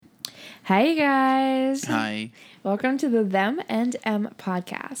Hi, guys. Hi. Welcome to the Them and M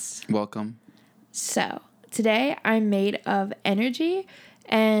podcast. Welcome. So, today I'm made of energy,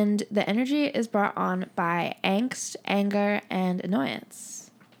 and the energy is brought on by angst, anger, and annoyance.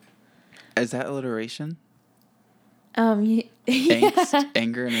 Is that alliteration? Yeah. Angst,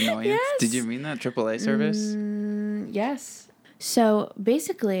 anger, and annoyance? Yes. Did you mean that AAA service? Yes. So,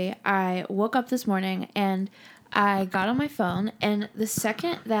 basically, I woke up this morning and I got on my phone, and the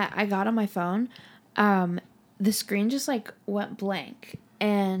second that I got on my phone, the screen just went blank,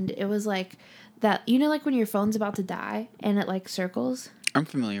 and it was like that, like when your phone's about to die and it circles. I'm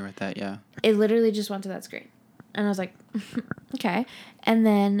familiar with that, yeah. It literally just went to that screen, and I was like, okay. And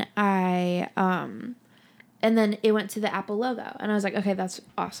then and then it went to the Apple logo, and I was like, okay, that's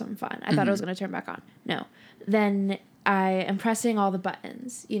awesome, fun. I thought it was gonna turn back on. No. Then I am pressing all the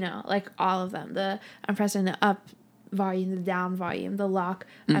buttons, all of them. I'm pressing the up volume, the down volume, the lock.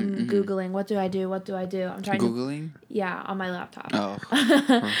 I'm Googling, what do I do? I'm trying Googling? Yeah, on my laptop. Oh.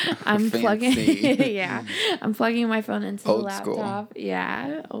 I'm plugging Fancy. I'm plugging my phone into Old the laptop. school.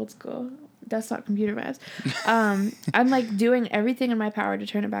 Yeah, old school. Desktop computer vibes. I'm doing everything in my power to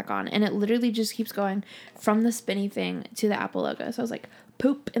turn it back on, and it literally just keeps going from the spinny thing to the Apple logo. So I was like,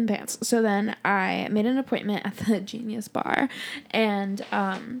 poop and pants. So then I made an appointment at the Genius Bar, and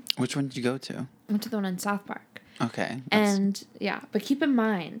Which one did you go to? I went to the one in South Park. Okay. And yeah, but keep in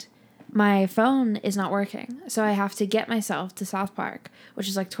mind, my phone is not working, so I have to get myself to South Park, which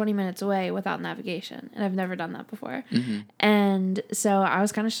is 20 minutes away without navigation, and I've never done that before. Mm-hmm. And so I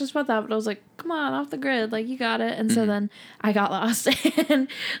was kind of stressed about that, but I was like, come on, off the grid, you got it. And so then I got lost, and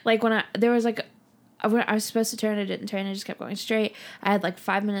when I was supposed to turn, I didn't turn, I just kept going straight. I had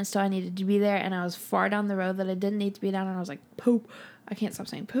 5 minutes till I needed to be there, and I was far down the road that I didn't need to be down, and I was like, poop. I can't stop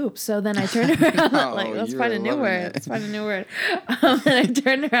saying poop. So then I turned around. Let's find a new word. Let's find a new word. And I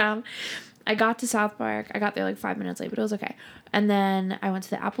turned around. I got to South Park. I got there 5 minutes late, but it was okay. And then I went to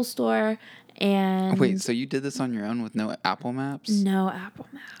the Apple store. And wait, so you did this on your own with no Apple Maps? No Apple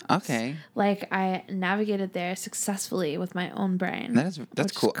Maps. Okay. I navigated there successfully with my own brain. That's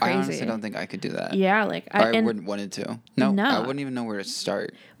cool. I honestly don't think I could do that. Yeah, I wouldn't wanted to. No, No. I wouldn't even know where to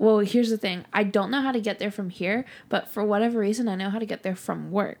start. Well, here's the thing. I don't know how to get there from here, but for whatever reason, I know how to get there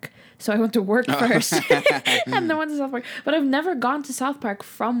from work. So I went to work first and then went to South Park. But I've never gone to South Park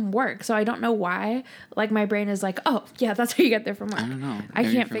from work, so I don't know why. My brain is oh, yeah, that's how you get there from work. I don't know. I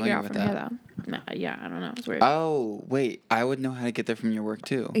can't figure out from here, though. No, yeah, I don't know. It's weird. Oh, wait. I would know how to get there from your work,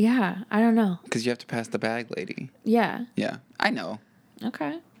 too. Yeah, I don't know. Because you have to pass the bag lady. Yeah. Yeah, I know.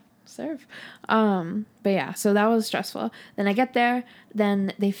 Okay. Serve. But yeah, so that was stressful. Then I get there,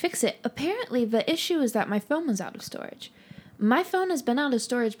 then they fix it. Apparently, the issue is that my phone was out of storage. My phone has been out of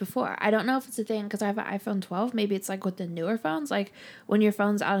storage before. I don't know if it's a thing because I have an iPhone 12. Maybe it's with the newer phones. When your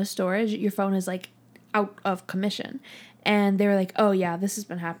phone's out of storage, your phone is out of commission. And they were like, oh yeah, this has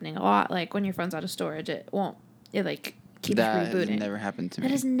been happening a lot. When your phone's out of storage, it keeps that rebooting. That has never happened to me.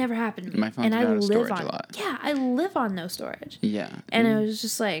 That has never happened to me. My phone's been out of storage a lot. Yeah, I live on no storage. Yeah. And it was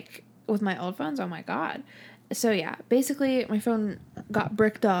just with my old phones, oh my God. So yeah, basically my phone got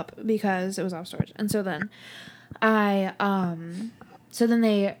bricked up because it was out of storage. And so then so then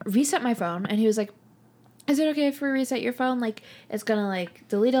they reset my phone, and he was like, is it okay if we reset your phone? It's gonna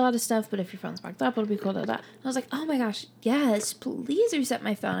delete a lot of stuff, but if your phone's backed up, it'll be cool. I was like, oh my gosh, yes, please reset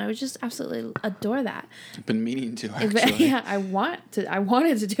my phone. I would just absolutely adore that. I've been meaning to, actually. Yeah, I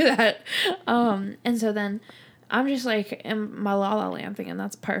wanted to do that. And so then I'm just in my La La Land thing, and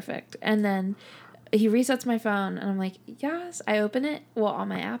that's perfect. And then he resets my phone, and I'm like, yes. I open it. Well, all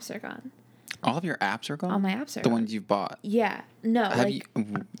my apps are gone. All of your apps are gone? All my apps are the gone. ones you've bought? Yeah. No,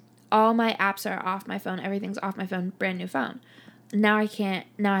 all my apps are off my phone. Everything's off my phone. Brand new phone. Now I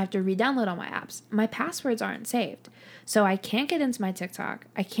have to re-download all my apps. My passwords aren't saved. So I can't get into my TikTok.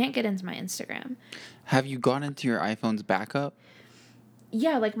 I can't get into my Instagram. Have you gone into your iPhone's backup?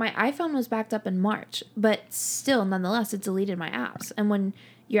 Yeah, my iPhone was backed up in March, but still, nonetheless, it deleted my apps. And when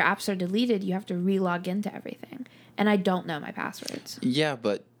your apps are deleted, you have to re-log into everything. And I don't know my passwords. Yeah,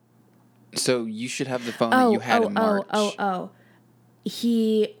 but so you should have the phone that you had in March.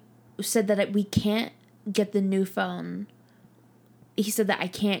 He said that we can't get the new phone. He said that I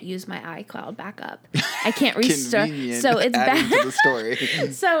can't use my iCloud backup. I can't restore. So it's back to the story.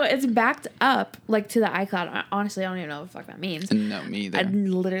 So it's backed up to the iCloud. Honestly, I don't even know what the fuck that means. No, me either. I had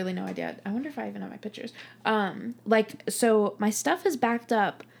literally no idea. I wonder if I even have my pictures. So my stuff is backed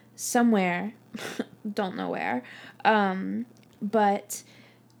up somewhere. Don't know where. But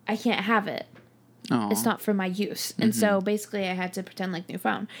I can't have it. Aww. It's not for my use. And so basically I had to pretend new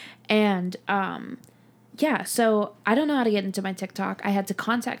phone. And yeah, so I don't know how to get into my TikTok. I had to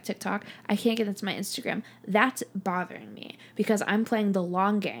contact TikTok. I can't get into my Instagram. That's bothering me because I'm playing the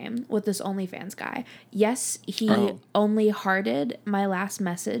long game with this OnlyFans guy. Yes, he only hearted my last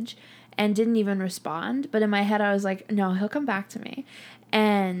message and didn't even respond. But in my head, I was like, no, he'll come back to me.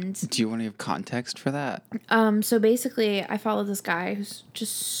 And do you want to give context for that? so basically, I follow this guy who's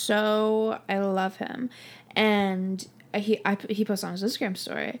just so, I love him. And he posted on his Instagram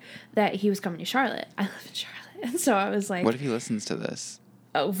story that he was coming to Charlotte. I live in Charlotte. And so I was like, what if he listens to this?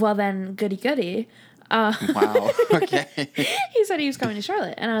 Oh, well then, goody goody. Wow. Okay. He said he was coming to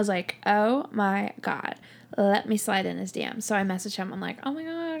Charlotte. And I was like, oh my God. Let me slide in his DM. So I messaged him. I'm like, oh my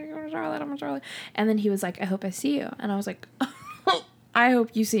God, you're going to Charlotte. I'm in Charlotte. And then he was like, I hope I see you. And I was like, I hope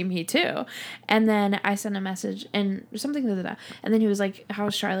you see me too. And then I sent a message and something. And then he was like,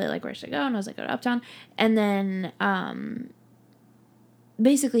 how's Charlotte? Like, where should I go? And I was like, go to Uptown. And then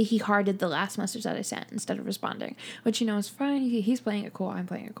basically he hearted the last message that I sent instead of responding, which, you know, is fine. He's playing it cool. I'm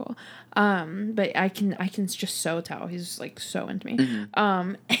playing it cool. But I can just so tell he's like so into me.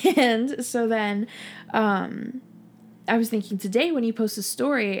 Mm-hmm. And so then I was thinking today when he posts a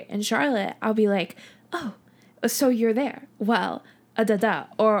story in Charlotte, I'll be like, oh, so you're there. Well,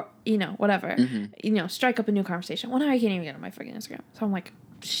 or, you know, whatever, you know, strike up a new conversation. Well, now I can't even get on my freaking Instagram. So I'm like,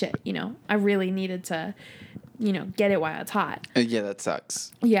 shit, you know, I really needed to, you know, get it while it's hot. Yeah, that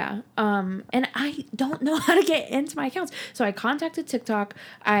sucks. Yeah. And I don't know how to get into my accounts. So I contacted TikTok.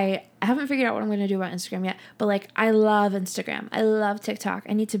 I haven't figured out what I'm going to do about Instagram yet. But, like, I love Instagram. I love TikTok.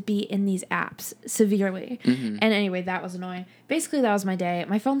 I need to be in these apps severely. Mm-hmm. And anyway, that was annoying. Basically, that was my day.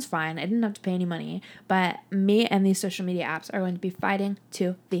 My phone's fine. I didn't have to pay any money. But me and these social media apps are going to be fighting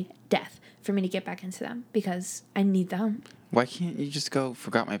to the death for me to get back into them because I need them. Why can't you just go,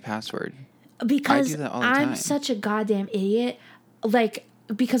 forgot my password? Because I'm such a goddamn idiot. Like,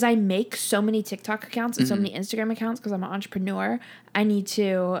 because I make so many TikTok accounts and so many Instagram accounts because I'm an entrepreneur. I need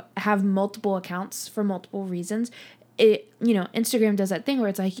to have multiple accounts for multiple reasons. You know, Instagram does that thing where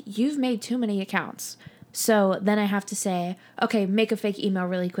it's like, you've made too many accounts. So then I have to say, okay, make a fake email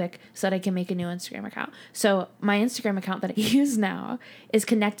really quick so that I can make a new Instagram account. So my Instagram account that I use now is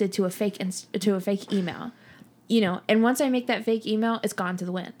connected to a fake email. You know, and once I make that fake email, it's gone to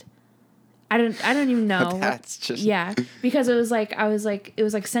the wind. I don't even know. That's just... Yeah, because it was like, it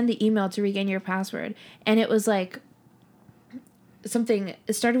was like send an email to regain your password. And it was like something,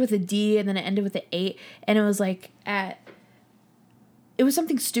 it started with a D and then it ended with an 8. And it was like it was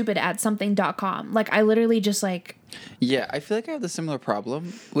something stupid at something.com. Like, I literally just like... Yeah, I feel like I have the similar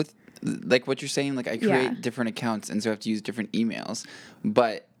problem with, like, what you're saying. Like, I create different accounts and so I have to use different emails.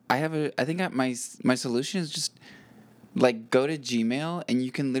 But I think my solution is just... Like, go to Gmail, and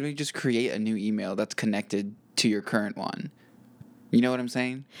you can literally just create a new email that's connected to your current one. You know what I'm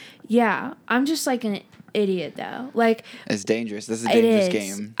saying? Yeah. I'm just, like, an idiot, though. Like... It's dangerous. This is a dangerous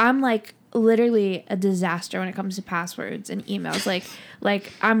game. I'm, like, literally a disaster when it comes to passwords and emails.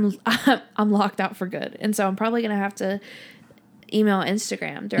 Like I'm locked out for good. And so I'm probably going to have to email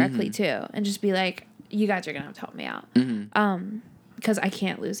Instagram directly, too, and just be like, you guys are going to have to help me out. Because I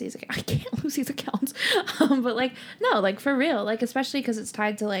can't lose these accounts. But, like, no, like, for real. Like, especially because it's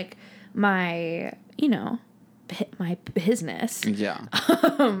tied to, like, my, you know, my business. Yeah.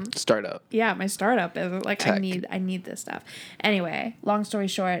 Startup. Yeah, my startup is, like, Tech. I need this stuff. Anyway, long story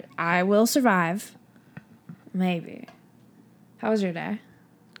short, I will survive. Maybe. How was your day?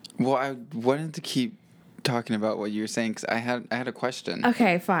 Well, I wanted to keep talking about what you were saying because I had a question.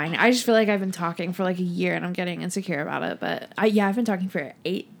 Okay, fine. I just feel like I've been talking for like a year and I'm getting insecure about it. But I've been talking for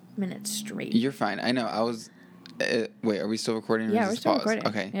 8 minutes straight. You're fine. I know. I was. Wait, are we still recording? Yeah, we're still recording.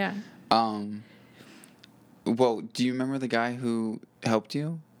 Okay. Yeah. Well, do you remember the guy who helped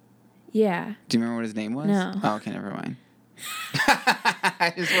you? Yeah. Do you remember what his name was? No. Oh, okay, never mind.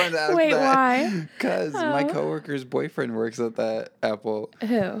 I just wanted to ask Wait, that. why? Because my coworker's boyfriend works at that Apple.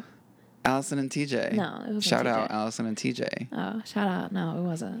 Who? Allison and TJ. No, it wasn't Shout TJ. out Allison and TJ. Oh, shout out. No, it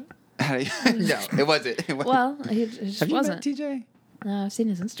wasn't. No, it wasn't. Well, it just Have wasn't. You met TJ? No, I've seen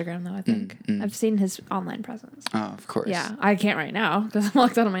his Instagram, though, I think. I've seen his online presence. Oh, of course. Yeah, I can't right now because I'm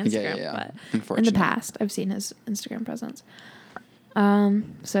locked out on my Instagram. Yeah. But in the past, I've seen his Instagram presence.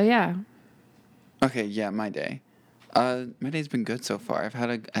 So, yeah. Okay, yeah, my day. My day's been good so far. I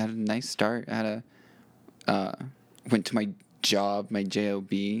had a nice start. Went to my job, my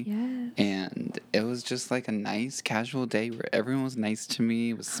job, yes. And it was just like a nice casual day where everyone was nice to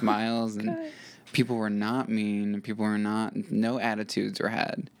me with smiles and people were not mean, people were no attitudes were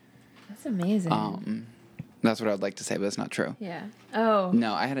had. That's amazing. That's what I'd like to say, but that's not true. Yeah. Oh.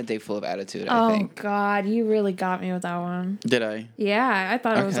 No, I had a day full of attitude, I think. Oh, God, you really got me with that one. Did I? Yeah, I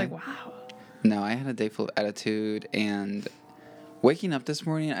thought it was like, wow. No, I had a day full of attitude, and waking up this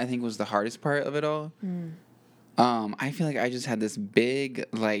morning, I think, was the hardest part of it all. I feel like I just had this big,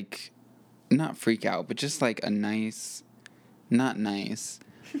 like, not freak out, but just like a nice, not nice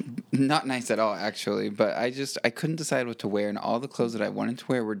at all, actually. But I couldn't decide what to wear, and all the clothes that I wanted to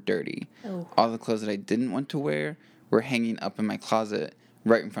wear were dirty. Oh. All the clothes that I didn't want to wear were hanging up in my closet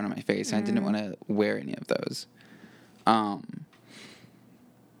right in front of my face, and I didn't want to wear any of those.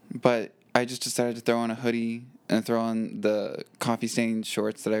 But I just decided to throw on a hoodie and throw on the coffee stained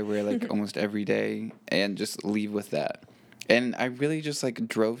shorts that I wear like almost every day and just leave with that. And I really just like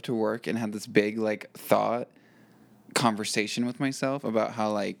drove to work and had this big like conversation with myself about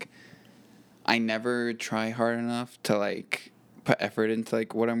how like I never try hard enough to like put effort into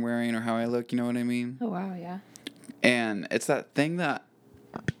like what I'm wearing or how I look, you know what I mean? Oh, wow, yeah. And it's that thing that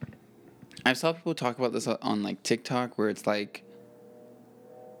I saw people talk about this on like TikTok where it's like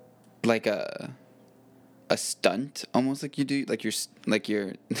a stunt, almost like you do, like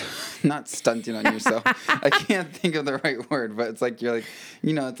you're not stunting on yourself. I can't think of the right word, but it's like you're like,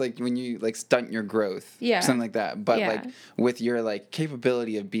 you know, it's like when you like stunt your growth, something like that. But like with your like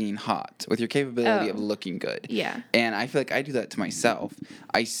capability of being hot, with your capability of looking good. Yeah. And I feel like I do that to myself.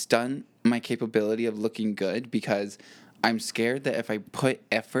 I stunt my capability of looking good because I'm scared that if I put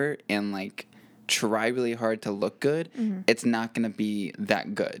effort and like try really hard to look good, it's not going to be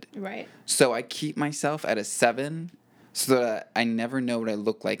that good. Right. So I keep myself at a 7 so that I never know what I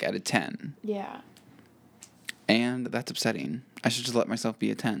look like at a 10. Yeah. And that's upsetting. I should just let myself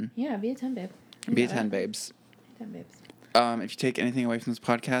be a 10. Yeah, be a 10, babe. Be a 10, babes. Be a 10, babes. If you take anything away from this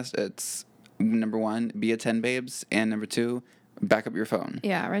podcast, it's number 1, be a 10, babes. And number 2, back up your phone.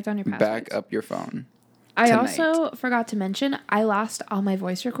 Yeah, write down your passwords. Back up your phone. I also forgot to mention, I lost all my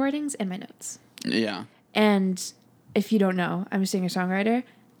voice recordings and my notes. Yeah. And if you don't know, I'm a singer-songwriter.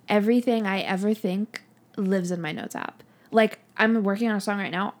 Everything I ever think lives in my notes app. Like, I'm working on a song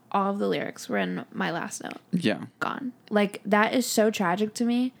right now. All of the lyrics were in my last note. Yeah. Gone. Like, that is so tragic to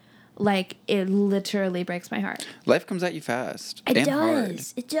me. Like, it literally breaks my heart. Life comes at you fast. It and does. hard.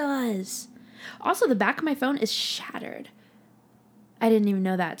 It does. Also, the back of my phone is shattered. I didn't even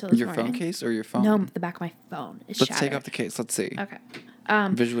know that till this morning. Your phone case or your phone? No, the back of my phone is shattered. Let's take off the case. Let's see. Okay.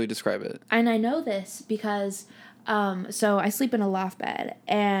 Visually describe it. And I know this because, so I sleep in a loft bed,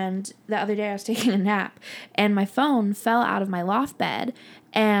 and the other day I was taking a nap, and my phone fell out of my loft bed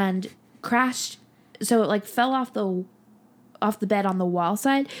and crashed. So it like fell off the bed on the wall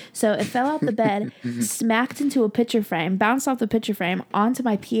side. So it fell out the bed, smacked into a picture frame, bounced off the picture frame onto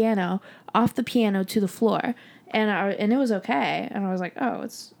my piano, off the piano to the floor. And it was okay. And I was like, oh,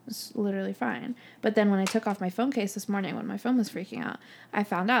 it's literally fine. But then when I took off my phone case this morning, when my phone was freaking out, I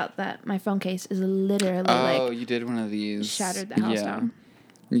found out that my phone case is literally you did one of these. Shattered the house down.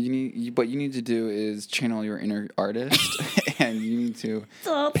 What you need to do is channel your inner artist, and you need to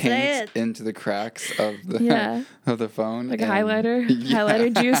Don't paint into the cracks of the of the phone, like a highlighter,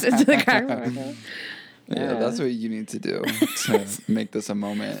 highlighter juice into the crack of my phone. Yeah, that's what you need to do to make this a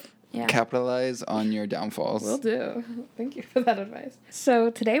moment. Yeah. Capitalize on your downfalls. Will do. Thank you for that advice. So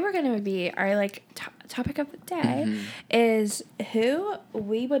today we're going to be, our like topic of the day is who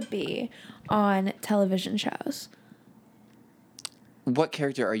we would be on television shows. What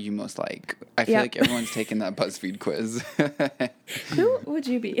character are you most like? I feel like everyone's taken that BuzzFeed quiz. Who would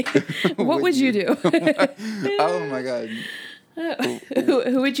you be? What would you do? Oh my God.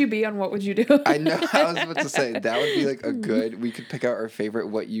 Who would you be on What Would You Do? I know. I was about to say that would be like a good. We could pick out our favorite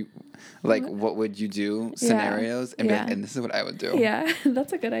what would you do scenarios and be like, and this is what I would do. Yeah,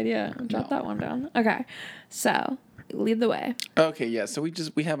 that's a good idea. Jot that one down. Okay, so lead the way. Okay, yeah. So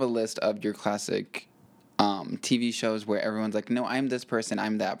we have a list of your classic TV shows where everyone's like, no, I'm this person,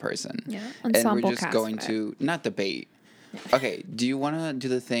 I'm that person. Yeah, and we're just going to not debate. Okay, do you want to do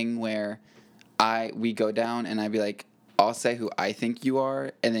the thing where we go down and I'd be like, I'll say who I think you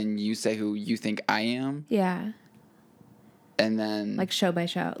are, and then you say who you think I am. Yeah. And then like show by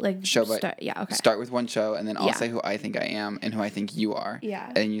show, like okay. Start with one show, and then I'll say who I think I am and who I think you are. Yeah.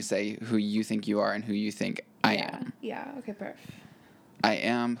 And then you say who you think you are and who you think I am. Yeah. Okay. Perfect. I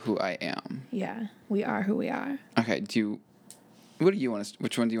am who I am. Yeah. We are who we are. Okay. What do you want to?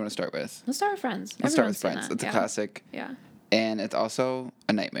 Which one do you want to start with? Let's start with Friends. Let's start with Friends. It's a classic. Yeah. And it's also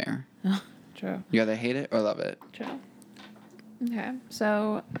a nightmare. True. You either hate it or love it. True. Okay,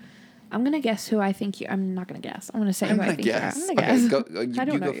 so I'm going to guess who I think you... I'm not going to guess. I'm going to say who I think you are. I'm going to guess.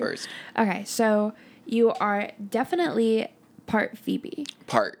 Okay, you go first. Okay, so you are definitely part Phoebe.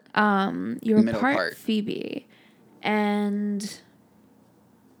 You're part Phoebe. And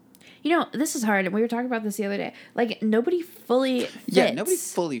You know, this is hard, and we were talking about this the other day. Like, nobody fully fits. Yeah, nobody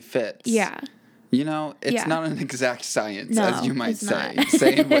fully fits. Yeah. You know, it's not an exact science, no, as you might say. Not.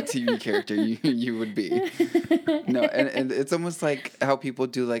 Saying what TV character you would be. No, and it's almost like how people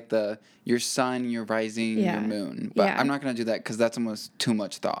do like your sun, your rising, your moon. But I'm not going to do that because that's almost too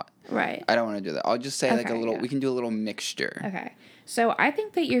much thought. Right. I don't want to do that. I'll just say like a little, we can do a little mixture. Okay. So I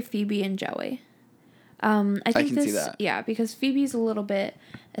think that you're Phoebe and Joey. I can see that. Yeah, because Phoebe's a little bit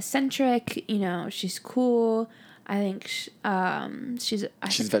eccentric. You know, she's cool. I think she's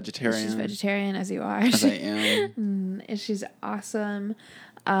vegetarian. She's vegetarian, as you are. As I am. She's awesome.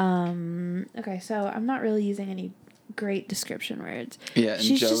 Okay, so I'm not really using any great description words. Yeah,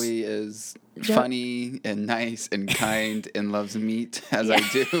 and Joey is funny and nice and kind and loves meat, as I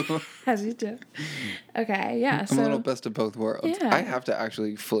do. As you do. Okay, yeah. I'm a little best of both worlds. Yeah. I have to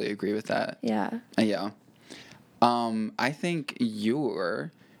actually fully agree with that. Yeah. Yeah. I think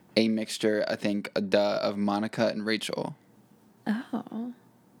you're a mixture, of Monica and Rachel. Oh.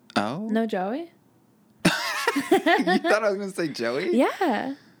 Oh? No Joey? You thought I was going to say Joey?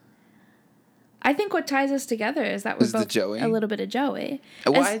 Yeah. I think what ties us together is that we're both a little bit of Joey.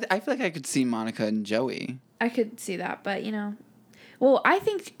 Well, I feel like I could see Monica and Joey. I could see that, but you know. Well, I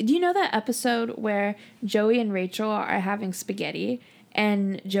think, do you know that episode where Joey and Rachel are having spaghetti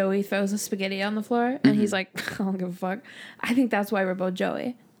and Joey throws the spaghetti on the floor and he's like, I don't give a fuck. I think that's why we're both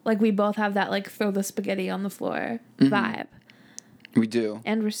Joey. Like, we both have that, like, throw the spaghetti on the floor vibe. We do.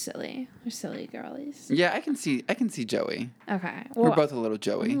 And we're silly. We're silly girlies. Yeah, I can see Joey. Okay. Well, we're both a little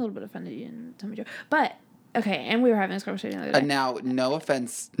Joey. I'm a little bit offended you didn't tell me Joey. But, okay, and we were having this conversation the other day. Now, no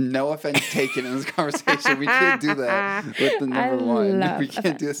offense taken in this conversation. We can't do that with the number one. We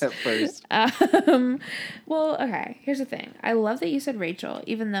can't do that first. Well, okay, here's the thing. I love that you said Rachel,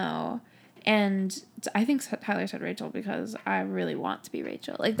 even though... And I think Tyler said Rachel because I really want to be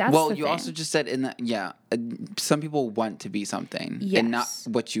Rachel. Like, that's well, you also just said in that, some people want to be something. Yes. And not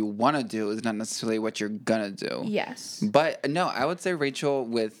what you want to do is not necessarily what you're going to do. Yes. But, no, I would say Rachel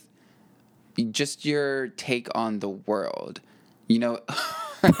with just your take on the world. You know...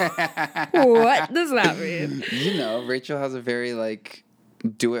 What does that mean? You know, Rachel has a very, like,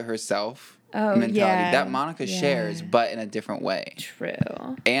 do-it-herself mentality that Monica shares, but in a different way.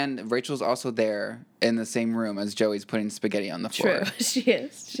 True. And Rachel's also there in the same room as Joey's putting spaghetti on the floor. True. She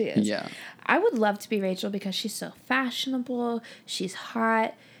is. Yeah. I would love to be Rachel because she's so fashionable. She's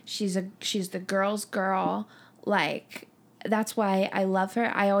hot. She's the girl's girl. Like, that's why I love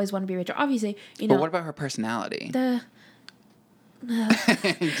her. I always want to be Rachel. Obviously, you know. But what about her personality?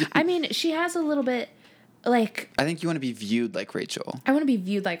 I mean, she has a little bit. Like, I think you want to be viewed like Rachel. I want to be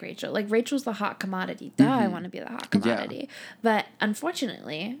viewed like Rachel. Like, Rachel's the hot commodity. I want to be the hot commodity. Yeah. But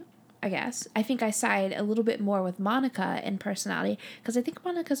unfortunately, I guess, I think I side a little bit more with Monica in personality because I think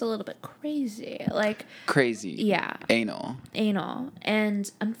Monica's a little bit crazy. Like, crazy. Yeah. Anal.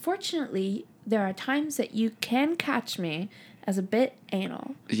 And unfortunately, there are times that you can catch me as a bit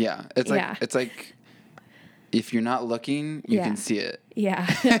anal. Yeah. It's like if you're not looking, you can see it. Yeah.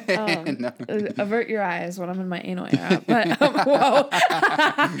 No. Avert your eyes when I'm in my anal era. But, whoa.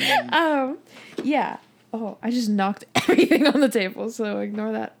 Yeah. Oh, I just knocked everything on the table, so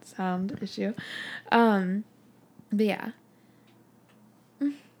ignore that sound issue. But yeah.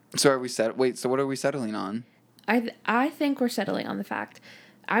 So are we so what are we settling on? I think we're settling on the fact,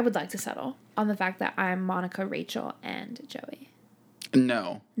 I would like to settle on the fact that I'm Monica, Rachel, and Joey.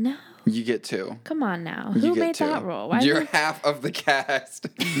 No. You get two. Come on now. Who made that rule? You're half of the cast.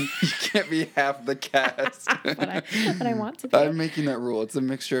 You can't be half the cast. but I want to be. I'm making that rule. It's a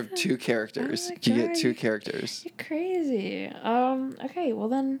mixture of two characters. Oh, you get two characters. You're crazy. Okay, well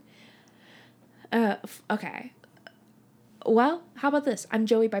then. Okay. Well, how about this? I'm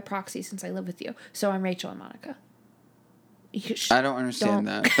Joey by proxy since I live with you. So I'm Rachel and Monica. I don't understand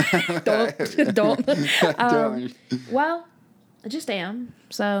that. Don't. Well, I just am.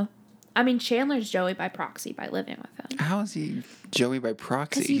 So, I mean, Chandler's Joey by proxy by living with him. How is he Joey by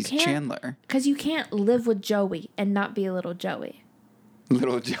proxy? He's Chandler. Because you can't live with Joey and not be a little Joey.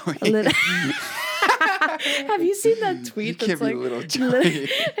 Little Joey. Have you seen that tweet that's like... Little Joey.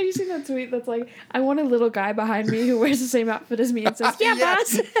 Have you seen that tweet that's like, I want a little guy behind me who wears the same outfit as me and says, yeah,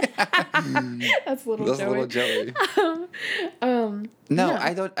 boss. That's little Joey. No,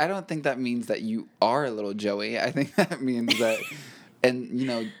 I don't think that means that you are a little Joey. I think that means that, and you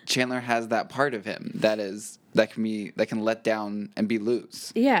know, Chandler has that part of him that can let down and be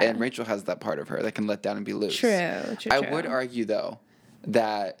loose. Yeah. And Rachel has that part of her that can let down and be loose. True. I would argue though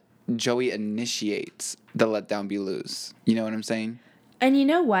that Joey initiates the let down be loose. You know what I'm saying? And you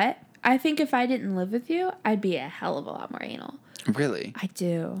know what? I think if I didn't live with you, I'd be a hell of a lot more anal. Really? I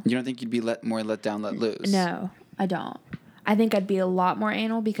do. You don't think you'd be more let down, let loose? No, I don't. I think I'd be a lot more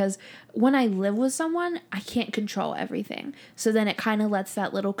anal because when I live with someone, I can't control everything. So then it kind of lets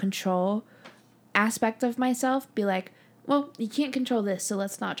that little control aspect of myself be like, well, you can't control this, so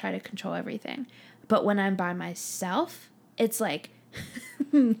let's not try to control everything. But when I'm by myself, it's like,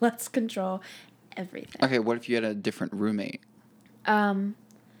 let's control everything. Okay, what if you had a different roommate?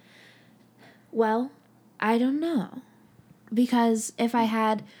 Well, I don't know. Because if I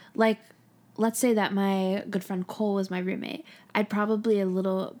had, like, let's say that my good friend Cole was my roommate, I'd probably be a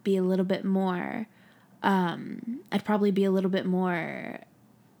little bit more,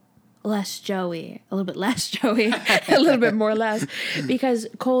 less Joey, a little bit less Joey, a little bit more less, because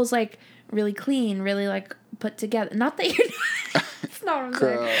Cole's, like, really clean, really, like, put together. Not that you're not, that's not what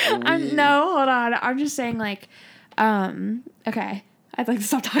I'm saying. No, hold on. I'm just saying, like, okay, I'd like to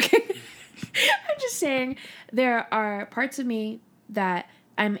stop talking. I'm just saying there are parts of me that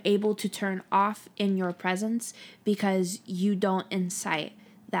I'm able to turn off in your presence because you don't incite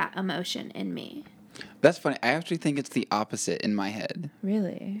that emotion in me. That's funny. I actually think it's the opposite in my head.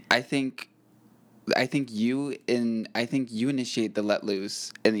 Really? I think you initiate the let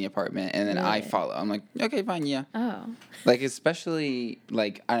loose in the apartment, and then Really? I follow. I'm like, okay, fine, yeah. Oh. Like, especially,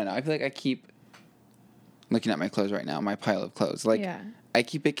 like, I don't know. I feel like I keep looking at my clothes right now, my pile of clothes. Like, yeah. I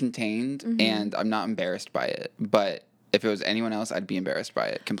keep it contained, and I'm not embarrassed by it. But if it was anyone else, I'd be embarrassed by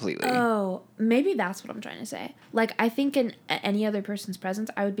it completely. Oh, maybe that's what I'm trying to say. Like, I think in any other person's presence,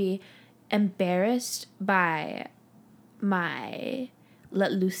 I would be embarrassed by my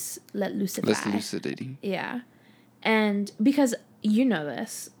lucidity. Yeah. And because you know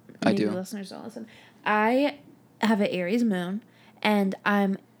this, maybe listeners don't listen. I have an Aries moon, and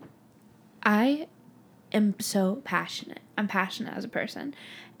I am so passionate. I'm passionate as a person,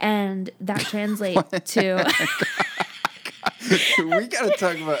 and that translates to. We gotta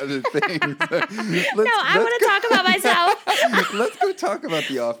talk about other things. I want to talk about myself. Let's go talk about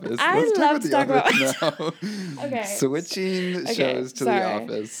The Office. I love to talk about myself. Okay. Switching shows to The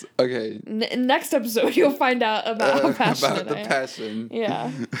Office. Okay. Next episode, you'll find out about how passionate about the passion. Yeah.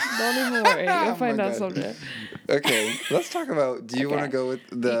 Don't even worry. You'll find out someday. Okay. Let's talk about. Do you want to go with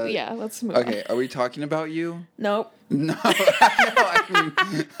the? Yeah. Let's move on. Okay. Are we talking about you? Nope. No. I mean,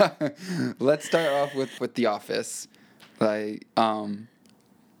 let's start off with The Office. Like, and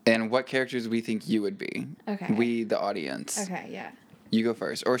what characters we think you would be. Okay. We, the audience. Okay, yeah. You go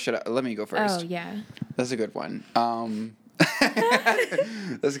first. Or should I? Let me go first. Oh, yeah. That's a good one.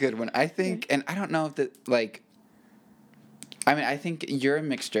 That's a good one. I think, and I don't know if that, like, I mean, I think you're a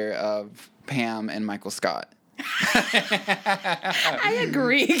mixture of Pam and Michael Scott. I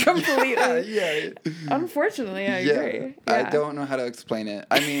agree completely. Yeah. Unfortunately, I agree. Yeah. I don't know how to explain it.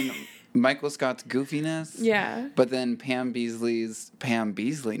 I mean... Michael Scott's goofiness. Yeah. But then Pam Beasley-ness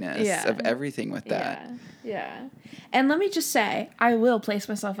of everything with that. Yeah. And let me just say, I will place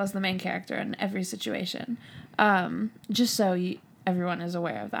myself as the main character in every situation. Just so everyone is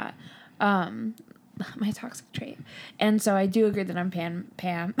aware of that. My toxic trait. And so I do agree that I'm Pam.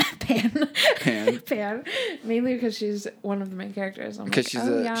 Mainly because she's one of the main characters. Because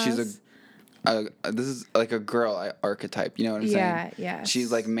she's this is like a girl archetype, you know what I'm saying? Yeah.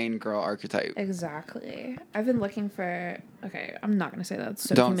 She's like main girl archetype. Exactly. I've been looking for. Okay, I'm not gonna say that. It's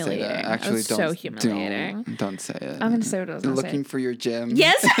so don't humiliating. Say that. Actually, don't. So humiliating. Don't say it. I'm gonna say what I was gonna say. Looking for your gym.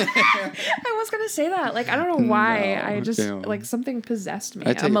 Yes, I was gonna say that. Like I don't know why. I just like something possessed me.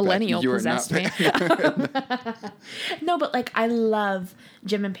 A millennial possessed me. No, but like I love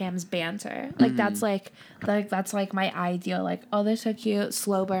Jim and Pam's banter. Like that's like my ideal. Like they're so cute.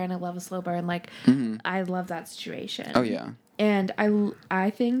 Slow burn. I love a slow burn. Like I love that situation. Oh yeah. And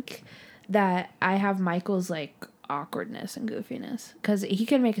I think that I have Michael's like awkwardness and goofiness because he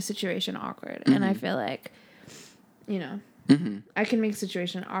can make a situation awkward, and I feel like, I can make a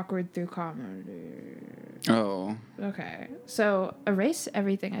situation awkward through comedy. Oh. Okay, so erase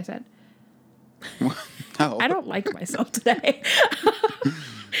everything I said. No. I don't like myself today.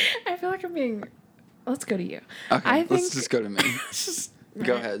 I feel like I'm being. Let's go to you. Okay, let's just go to me.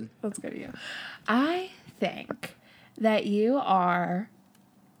 Go ahead. Let's go to you. I think that you are.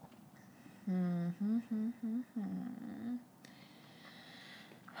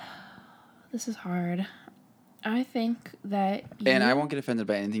 This is hard. I think that and I won't get offended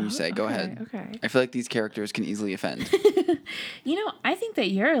by anything you say. Go ahead. Okay. I feel like these characters can easily offend. I think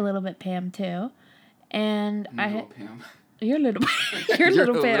that you're a little bit Pam too. And Pam. You're little Pam.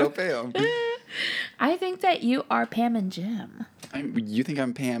 Little Pam. I think that you are Pam and Jim. You think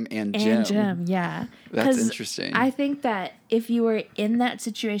I'm Pam and Jim? And Jim, yeah. That's interesting. I think that if you were in that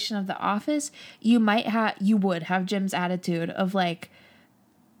situation of The Office, you would have Jim's attitude of like,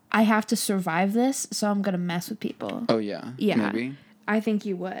 I have to survive this, so I'm gonna mess with people. Oh yeah. Yeah. Maybe. I think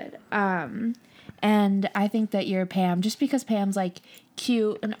you would. And I think that you're Pam just because Pam's like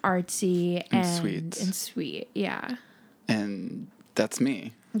cute and artsy and sweet. Yeah. And that's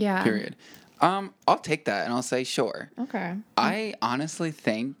me. Yeah. Period. I'll take that and I'll say sure. Okay. I honestly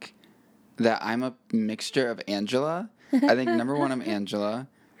think that I'm a mixture of Angela. I think number one, I'm Angela.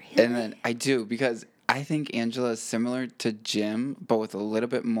 Really? And then I do because I think Angela is similar to Jim, but with a little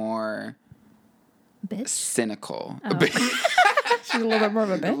bit more cynical. Oh. She's a little bit more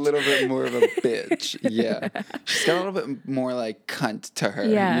of a bitch. A little bit more of a bitch. Yeah. She's got a little bit more like cunt to her.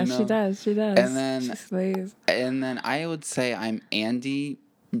 Yeah, you know? She does. And then she slays. And then I would say I'm Andy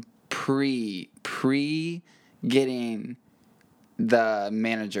pre getting the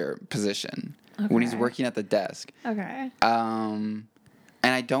manager position when he's working at the desk. Okay. And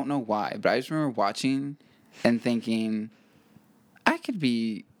I don't know why, but I just remember watching and thinking I could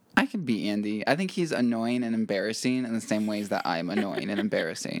be Andy. I think he's annoying and embarrassing in the same ways that I'm annoying and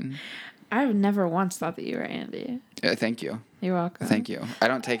embarrassing. I've never once thought that you were Andy. Thank you. You're welcome. Thank you. I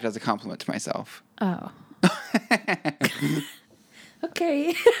don't take it as a compliment to myself. Oh.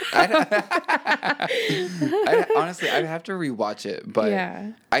 Okay. Honestly, I'd have to rewatch it, but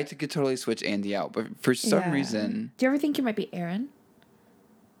yeah. I could totally switch Andy out. But for some reason... Do you ever think you might be Aaron?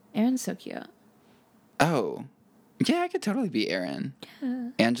 Aaron's so cute. Oh. Yeah, I could totally be Aaron. Yeah.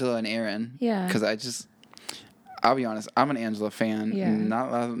 Angela and Aaron. Yeah. Because I'll be honest, I'm an Angela fan. Yeah. Not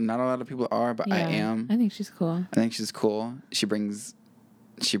a lot of people are, but I am. I think she's cool. I think she's cool. She brings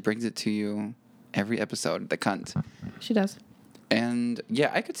it to you every episode, the cunt. She does. And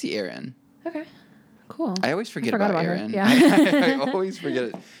yeah, I could see Aaron. Okay. Cool. I always forget about Aaron. Yeah. I always forget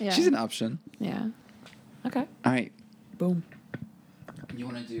it. Yeah. She's an option. Yeah. Okay. All right. Boom. You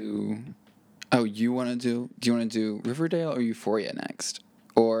want to do... Oh, do you want to do Riverdale or Euphoria next?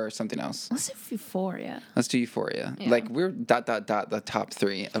 Or something else? Let's do Euphoria. Let's do Euphoria. Yeah. Like, we're ... the top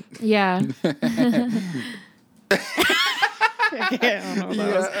three. Yeah. I don't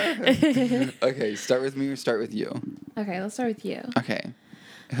know what Okay, start with me or start with you? Okay, let's start with you. Okay.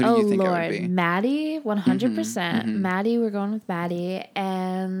 Who do you think Lord. I would be? Maddie, 100%. Maddie, we're going with Maddie.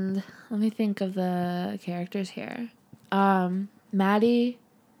 And let me think of the characters here. Maddie.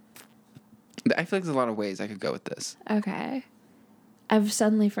 I feel like there's a lot of ways I could go with this. Okay. I've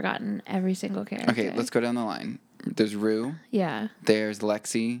suddenly forgotten every single character. Okay, let's go down the line. There's Rue. Yeah. There's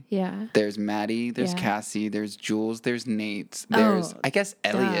Lexi. Yeah. There's Maddie. There's Cassie. There's Jules. There's Nate. There's, I guess,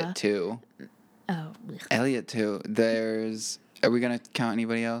 Elliot, too. Oh. Elliot, too. There's... Are we going to count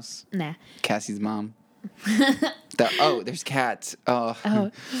anybody else? Nah. Cassie's mom. There's Kat.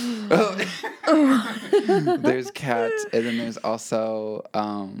 Oh. There's Kat. And then there's also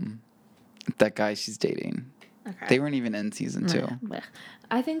that guy she's dating. Okay. They weren't even in season 2.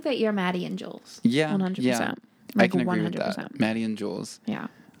 I think that you're Maddie and Jules. Yeah. 100%. Yeah. Like I can agree 100%. with that. Maddie and Jules. Yeah.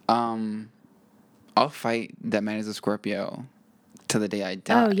 I'll fight that Maddie's a Scorpio to the day I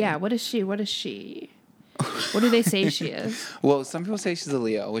die. Oh, yeah. What is she? What do they say she is? Well, some people say she's a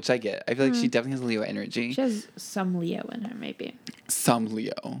Leo, which I get. I feel like she definitely has Leo energy. She has some Leo in her, maybe. Some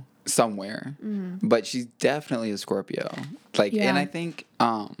Leo. Somewhere. But she's definitely a Scorpio. Like, and I think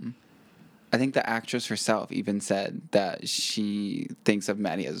the actress herself even said that she thinks of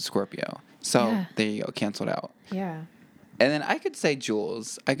Maddie as a Scorpio. So, there you go. Canceled out. Yeah. And then I could say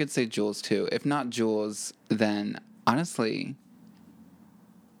Jules. I could say Jules, too. If not Jules, then, honestly...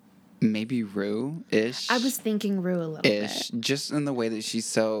 Maybe Rue-ish. I was thinking Rue a little bit. Just in the way that she's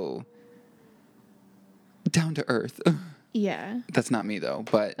so down to earth. Yeah. That's not me, though.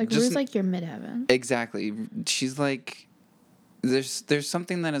 But like, Rue's like your midheaven. Exactly. She's like... There's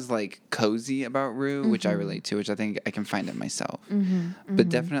something that is, like, cozy about Rue, which I relate to, which I think I can find in myself. But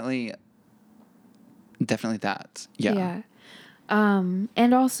definitely that. Yeah. Yeah.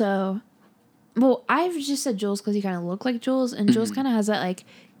 And also... Well, I've just said Jules because you kind of look like Jules, and Jules kind of has that, like...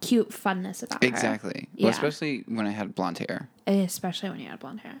 cute funness about her. Exactly. Well, especially when I had blonde hair. Especially when you had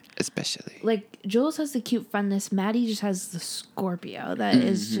blonde hair. Especially. Like, Jules has the cute funness. Maddie just has the Scorpio that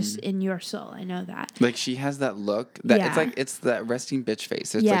is just in your soul. I know that. Like, she has that look that it's that resting bitch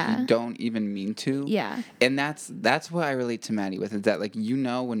face. It's like you don't even mean to. Yeah. And that's what I relate to Maddie with, is that, like,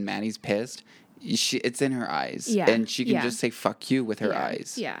 when Maddie's pissed, it's in her eyes. Yeah. And she can just say fuck you with her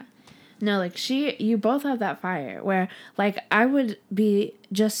eyes. Yeah. No, like, you both have that fire where, like, I would be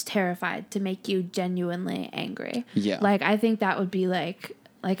just terrified to make you genuinely angry. Yeah. Like, I think that would be, like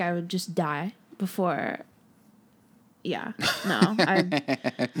I would just die before. Yeah, no,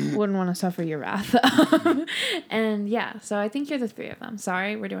 I wouldn't want to suffer your wrath. And yeah, so I think you're the three of them.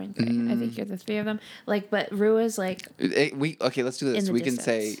 Sorry, we're doing three. I think you're the three of them. Like, but Rue is like. Let's do this. We can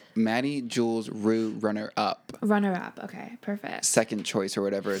say Maddie, Jules, Rue, runner up. Runner up. Okay, perfect. Second choice or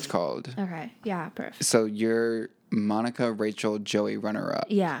whatever it's called. Okay, yeah, perfect. So you're Monica, Rachel, Joey, runner up.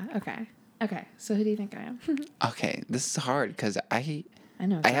 Yeah. Okay. So who do you think I am? Okay, this is hard because I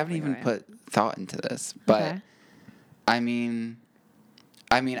know. Exactly I haven't even put thought into this, but. Okay. I mean,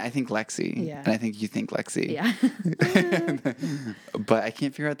 I think Lexi. Yeah. And I think you think Lexi. Yeah. But I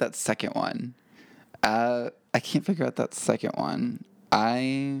can't figure out that second one.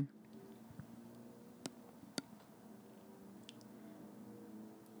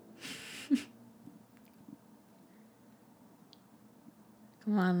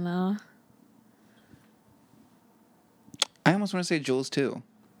 Come on, though. I almost want to say Jules, too.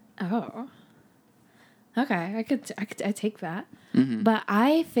 Oh. Okay, I take that. Mm-hmm. But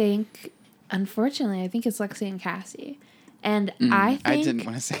I think, unfortunately, I think it's Lexi and Cassie. And I didn't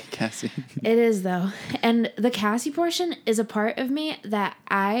want to say Cassie. It is, though. And the Cassie portion is a part of me that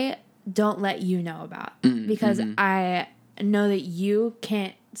I don't let you know about. Because I know that you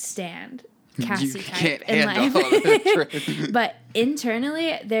can't stand Cassie you type can't in handle life. But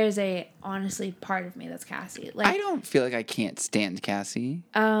internally, there's honestly part of me that's Cassie. I don't feel like I can't stand Cassie.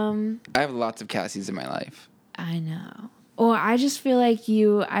 I have lots of Cassies in my life. I know. Or I just feel like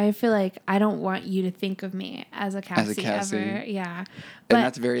I don't want you to think of me as a Cassie ever. Yeah. But, and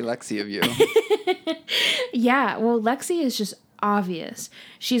that's very Lexi of you. Yeah. Well, Lexi is just obvious.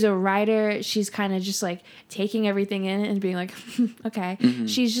 She's a writer. She's kind of just like taking everything in and being like, okay. Mm-hmm.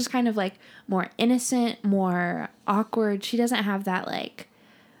 She's just kind of like more innocent, more awkward. She doesn't have that like,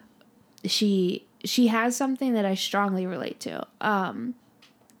 she has something that I strongly relate to.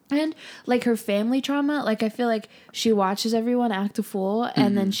 And like her family trauma, like I feel like she watches everyone act a fool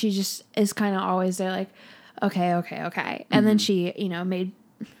and then she just is kind of always there like, okay. And then she, made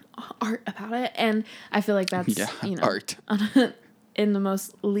art about it. And I feel like that's, art. In the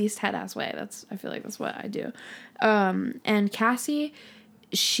most least head-ass way. I feel like that's what I do. And Cassie,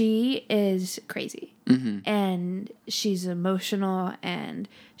 she is crazy. And she's emotional and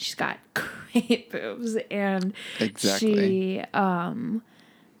she's got great boobs. And exactly.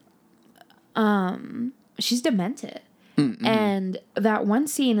 She's demented. And that one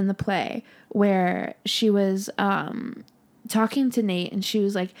scene in the play where she was talking to Nate and she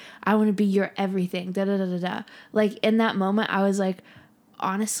was like, I want to be your everything, da da da da da. Like in that moment I was like,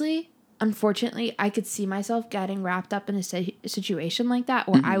 honestly, unfortunately, I could see myself getting wrapped up in a situation like that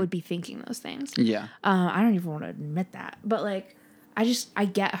where I would be thinking those things. Yeah. I don't even want to admit that, but like I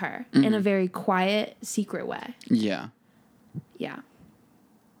get her in a very quiet, secret way. Yeah. Yeah.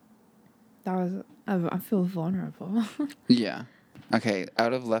 I feel vulnerable. Yeah. Okay,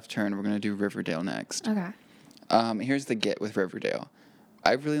 out of Left Turn, we're going to do Riverdale next. Okay. Here's the get with Riverdale.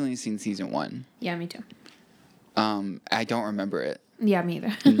 I've really only seen season 1. Yeah, me too. I don't remember it. Yeah, me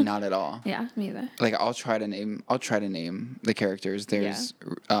either. Not at all. Yeah, me either. Like I'll try to name the characters. There's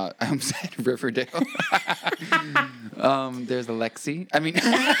I almost said Riverdale. There's Alexi. I mean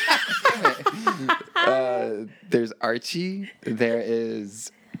there's Archie. There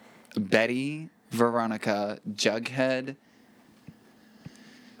is Betty, Veronica, Jughead,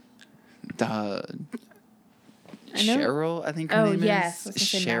 Cheryl, I think her name is.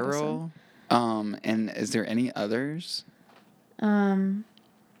 Cheryl. And is there any others?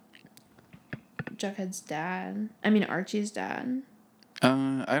 Jughead's dad. I mean Archie's dad.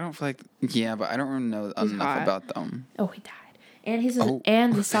 I don't feel like but I don't really know enough about them. Oh, he died. And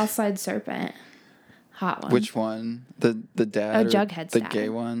and the Southside Serpent. Hot one. Which one? The dad? Jughead's dad. The gay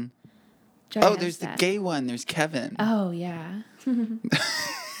one? Jughead's there's dad. The gay one. There's Kevin. Oh, yeah. Okay.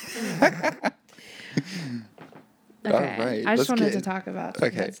 All right. I just wanted to talk about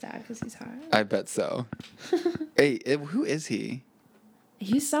Jughead's dad because he's hot. I bet so. Hey, who is he?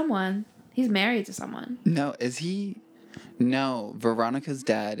 He's someone. He's married to someone. No, is he? No, Veronica's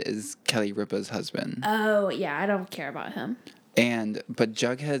dad is Kelly Ripa's husband. Oh, yeah, I don't care about him. But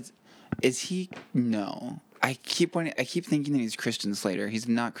Jughead's, is he? No. I keep thinking that he's Christian Slater. He's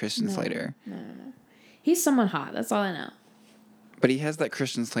not Christian Slater. No. He's someone hot. That's all I know. But he has that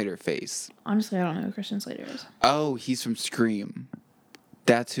Christian Slater face. Honestly, I don't know who Christian Slater is. Oh, he's from Scream.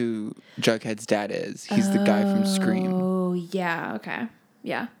 That's who Jughead's dad is. He's the guy from Scream. Oh, yeah. Okay.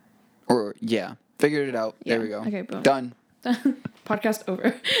 Yeah. Or, yeah. Figured it out. Yeah. There we go. Okay, boom. Done. Podcast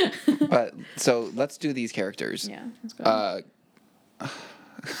over. But, so, let's do these characters. Yeah, let's go.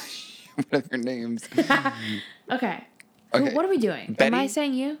 What are their names? Okay. What are we doing? Betty? Am I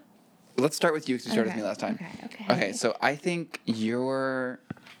saying you? let's start with you because you started with me last time. Okay, so I think you're...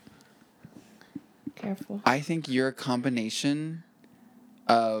 Careful. I think you're a combination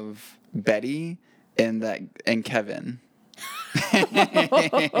of Betty and Kevin. I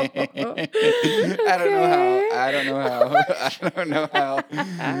don't know how.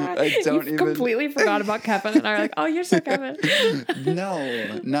 You completely forgot about Kevin and are like, oh, you're so Kevin.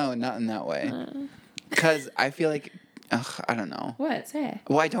 No, not in that way. Because I feel like, I don't know. What? Say.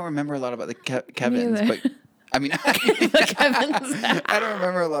 Well, I don't remember a lot about the Kevins, but I mean, the Kevins. I don't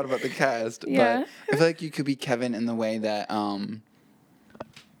remember a lot about the cast, but I feel like you could be Kevin in the way that I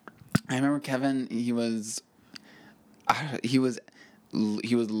remember Kevin. He was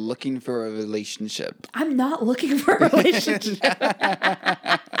looking for a relationship. I'm not looking for a relationship.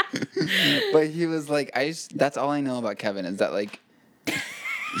 But he was like, that's all I know about Kevin is that like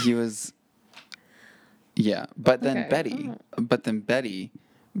he was. Yeah, but then Betty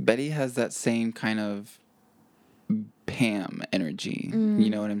has that same kind of Pam energy. You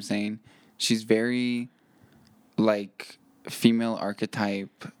know what I'm saying? She's very like female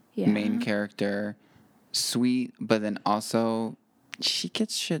archetype, main character, sweet, but then also she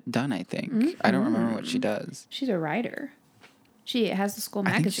gets shit done, I think. I don't remember what she does. She's a writer. She has the school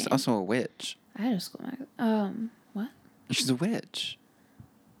magazine. I think she's also a witch. I had a school magazine. What? She's a witch.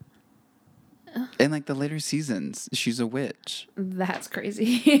 In like the later seasons, she's a witch. That's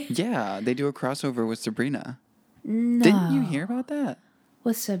crazy. Yeah, they do a crossover with Sabrina. No. Didn't you hear about that?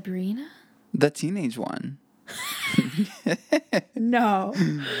 With Sabrina? The teenage one. No.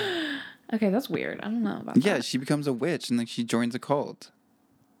 Okay, that's weird. I don't know about that. Yeah, she becomes a witch and like she joins a cult.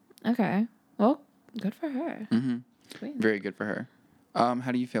 Okay. Well, good for her. Mm-hmm. Sweet. Very good for her.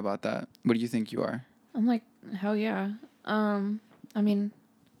 How do you feel about that? What do you think you are? I'm like, hell yeah. I mean,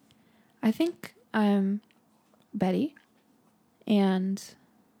 I think I'm Betty. And,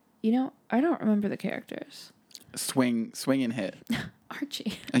 you know, I don't remember the characters. Swing and hit.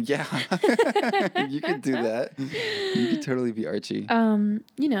 Archie. Yeah. You could do that. You could totally be Archie. You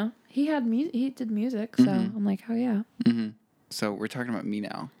know, he did music, so I'm like, oh yeah. Mm-hmm. So we're talking about me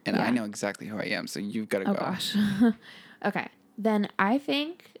now, and I know exactly who I am, so you've got to go. Oh gosh. Okay. Then I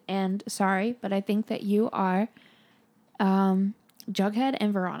think, and sorry, but I think that you are Jughead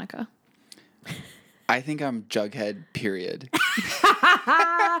and Veronica. I think I'm Jughead, period.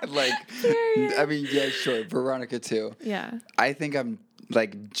 Like, period. I mean, yeah, sure. Veronica, too. Yeah. I think I'm,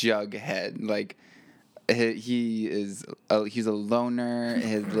 like, Jughead. Like, he's a loner.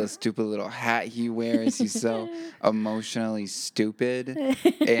 His little stupid little hat he wears. He's so emotionally stupid.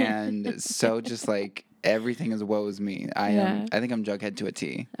 And so just, like, everything is woe is me. I think I'm Jughead to a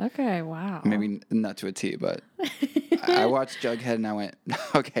T. Okay, wow. Maybe not to a T, but... I watched Jughead and I went,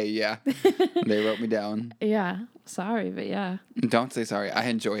 okay, yeah. They wrote me down. Yeah. Sorry, but yeah. Don't say sorry. I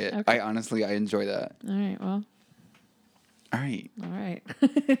enjoy it. Okay. I enjoy that. All right, well. All right.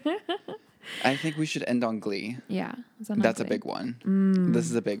 I think we should end on Glee. Yeah. That's a big one. This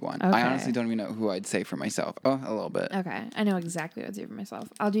is a big one. Okay. I honestly don't even know who I'd say for myself. Oh, a little bit. Okay. I know exactly what I'd say for myself.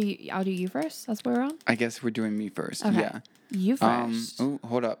 I'll do you first. That's what we're on? I guess we're doing me first. Okay. Yeah. You first.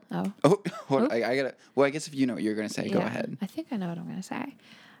 Hold up. Oh, hold up. I gotta. Well, I guess if you know what you're gonna say, go ahead. I think I know what I'm gonna say.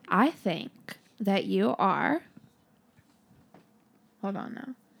 I think that you are. Hold on now.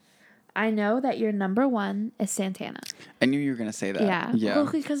 I know that your number one is Santana. I knew you were gonna say that. Yeah. Well,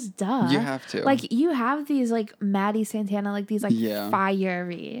 because duh. You have to. Like you have these like Maddie Santana, like these like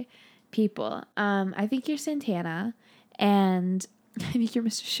fiery people. I think you're Santana, and I think you're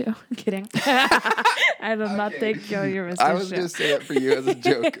Mr. Show. I'm kidding. I do not think you're Mr. Show. I was gonna say that for you as a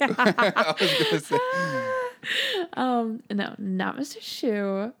joke. I was gonna say. No, not Mr.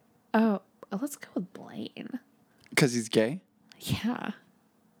 Shoe. Oh, let's go with Blaine. Because he's gay? Yeah.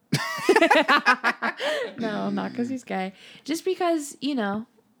 No, not because he's gay. Just because, you know,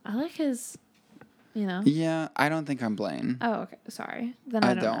 I like his, you know. Yeah, I don't think I'm Blaine. Oh, okay. Sorry. Then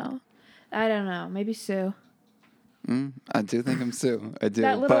I don't know. I don't know. Maybe Sue. I do think I'm Sue. I do.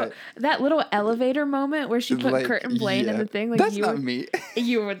 That little elevator moment where she put Kurt and Blaine in the thing. Like that's not me.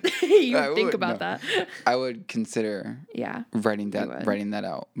 You would think about that. I would consider writing that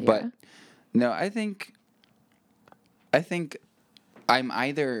out. Yeah. But no, I think I'm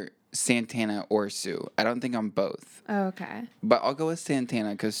either Santana or Sue. I don't think I'm both. Oh, okay. But I'll go with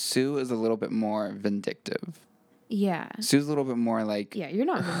Santana because Sue is a little bit more vindictive. Yeah. Sue's a little bit more like you're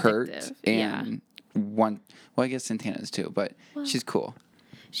not hurt vindictive. and well, I guess Santana is too, but she's cool.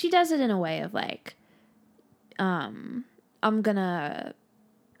 She does it in a way of like, I'm gonna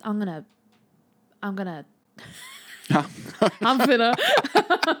I'm finna.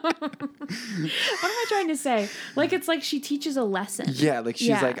 What am I trying to say? Like, it's like she teaches a lesson. Yeah, like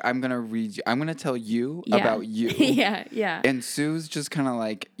she's like, I'm gonna read you. I'm gonna tell you about you. Yeah. And Sue's just kind of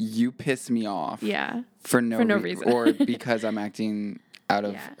like, you piss me off. Yeah. For no reason. Or reason. because I'm acting out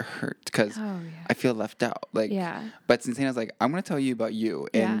of hurt. Because I feel left out. Like, but Santana's like, I'm gonna tell you about you,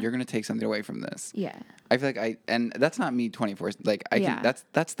 and you're gonna take something away from this. Yeah. I feel like and that's not me 24. Like I can.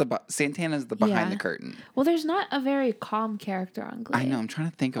 That's Santana's the behind the curtain. Well, there's not a very calm character on Glee. I know. I'm trying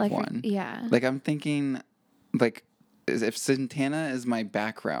to think of one. Yeah. Like I'm thinking, like, if Santana is my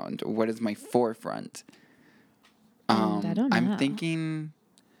background, what is my forefront? I don't know. I'm thinking.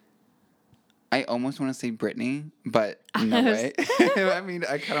 I almost want to say Brittany, but no way. I mean,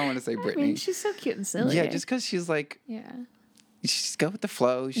 I kind of want to say Brittany. I mean, she's so cute and silly. Yeah, just because she's like. Yeah. She's go with the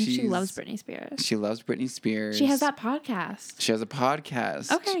flow. She loves Britney Spears. She loves Britney Spears. She has that podcast. She has a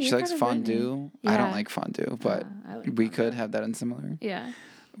podcast. Okay, she likes fondue. Yeah. I don't like fondue, but like we fondue. could have that in similar. Yeah.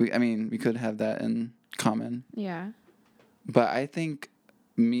 We could have that in common. Yeah. But I think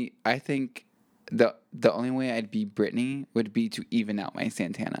the only way I'd be Britney would be to even out my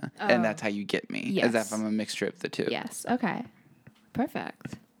Santana, and that's how you get me. Yes. As if I'm a mixture of the two. Yes. Okay.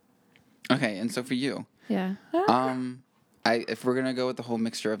 Perfect. Okay, and so for you. Yeah. If we're gonna go with the whole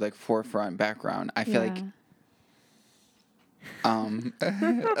mixture of like forefront background, I feel like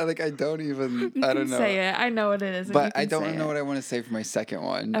like I don't even I don't know. Say it. I know what it is. But I don't know what I want to say for my second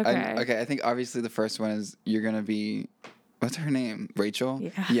one. Okay. I think obviously the first one is you're gonna be what's her name? Rachel?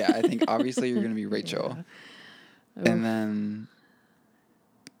 Yeah. Yeah, I think obviously you're gonna be Rachel. Yeah. And then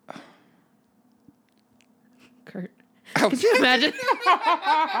Kurt. Could you imagine?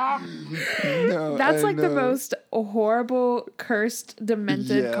 No, that's like the most horrible, cursed,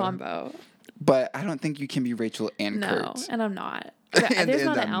 demented combo. But I don't think you can be Rachel and Kurt. No, and I'm not. There's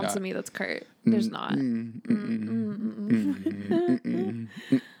not an ounce of me that's Kurt. There's not.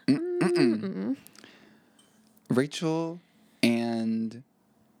 Rachel and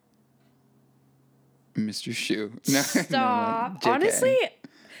Mr. Shoe. No, Stop. No. Honestly,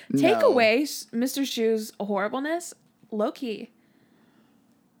 take away Mr. Shoe's horribleness. Low-key.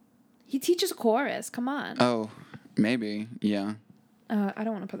 He teaches chorus. Come on. Oh, maybe. Yeah. I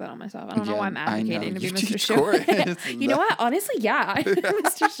don't want to put that on myself. I don't know why I'm advocating to be Mr. Shoe. Chorus. You know what? Honestly, yeah. I'm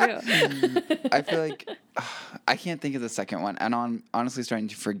Mr. Shoe. I feel like I can't think of the second one. And I'm honestly starting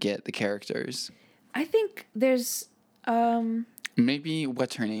to forget the characters. I think there's... Maybe,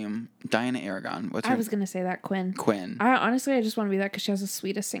 what's her name? Diana Aragon. I was going to say that, Quinn. I just want to be that because she has the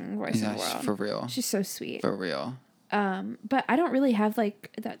sweetest singing voice in the world. For real. She's so sweet. For real. But I don't really have,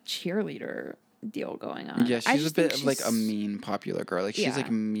 like, that cheerleader deal going on. Yeah, she's a bit of, like, a mean popular girl. Like, she's, like,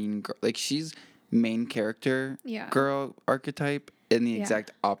 a mean girl. Like, she's main character girl archetype in the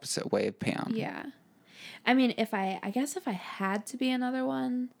exact opposite way of Pam. Yeah. I mean, I guess if I had to be another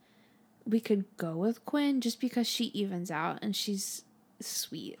one, we could go with Quinn just because she evens out and she's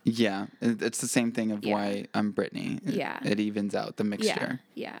sweet. Yeah. It's the same thing of why I'm Brittany. It evens out the mixture.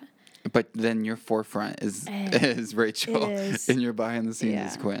 Yeah. But then your forefront is Rachel. And your behind the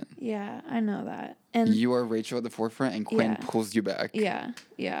scenes is Quinn. Yeah, I know that. And you are Rachel at the forefront and Quinn pulls you back. Yeah.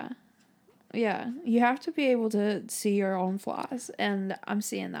 You have to be able to see your own flaws. And I'm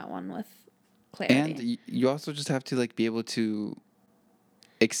seeing that one with clarity. And you also just have to like be able to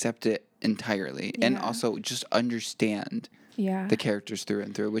accept it entirely and also just understand the characters through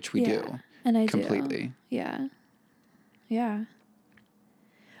and through, which we do. And I completely. Do. Yeah.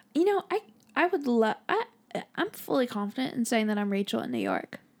 You know, I would love... I'm fully confident in saying that I'm Rachel in New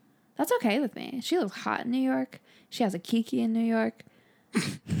York. That's okay with me. She looks hot in New York. She has a Kiki in New York.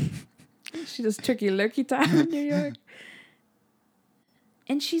 She does turkey lurkey time in New York.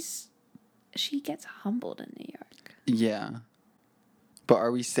 And she gets humbled in New York. Yeah. But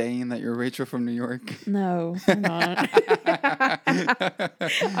are we saying that you're Rachel from New York? No, I'm not.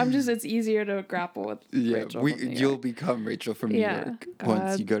 It's easier to grapple with Rachel from New York. You'll become Rachel from New York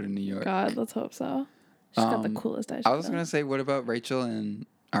once you go to New York. God, let's hope so. She's got the coolest eyeshadow. I was going to say, what about Rachel and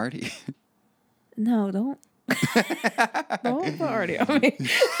Artie? No, don't. Don't put Artie on me.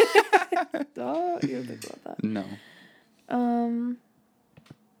 Don't even think about that. No.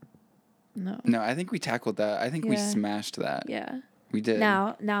 No, I think we tackled that. I think we smashed that. Yeah. We did.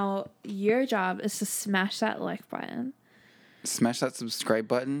 Now your job is to smash that like button. Smash that subscribe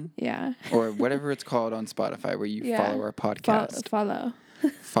button. Yeah. Or whatever it's called on Spotify where you follow our podcast. Follow.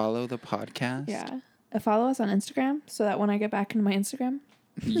 Follow the podcast. Yeah. Follow us on Instagram so that when I get back into my Instagram.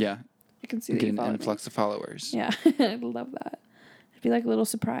 Yeah. I can see that you get an influx of followers. Yeah. I'd love that. It'd be like a little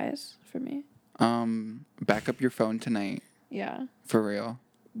surprise for me. Back up your phone tonight. Yeah. For real.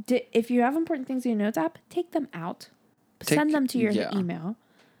 if you have important things in your notes app, take them out. Send them to your email.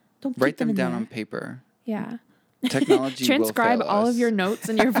 Don't write them in down there. on paper. Yeah. Technology Transcribe will fail all us. of your notes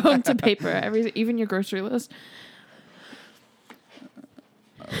in your phone to paper. Even your grocery list.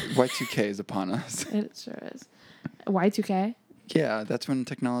 Y2K is upon us. It sure is. Y2K? Yeah, that's when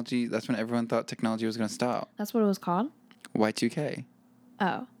everyone thought technology was going to stop. That's what it was called? Y2K.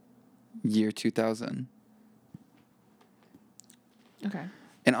 Oh. Year 2000. Okay.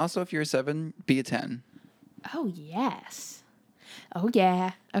 And also, if you're a 7, be a 10. Oh, yes. Oh,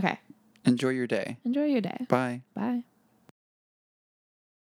 yeah. Okay. Enjoy your day. Enjoy your day. Bye. Bye.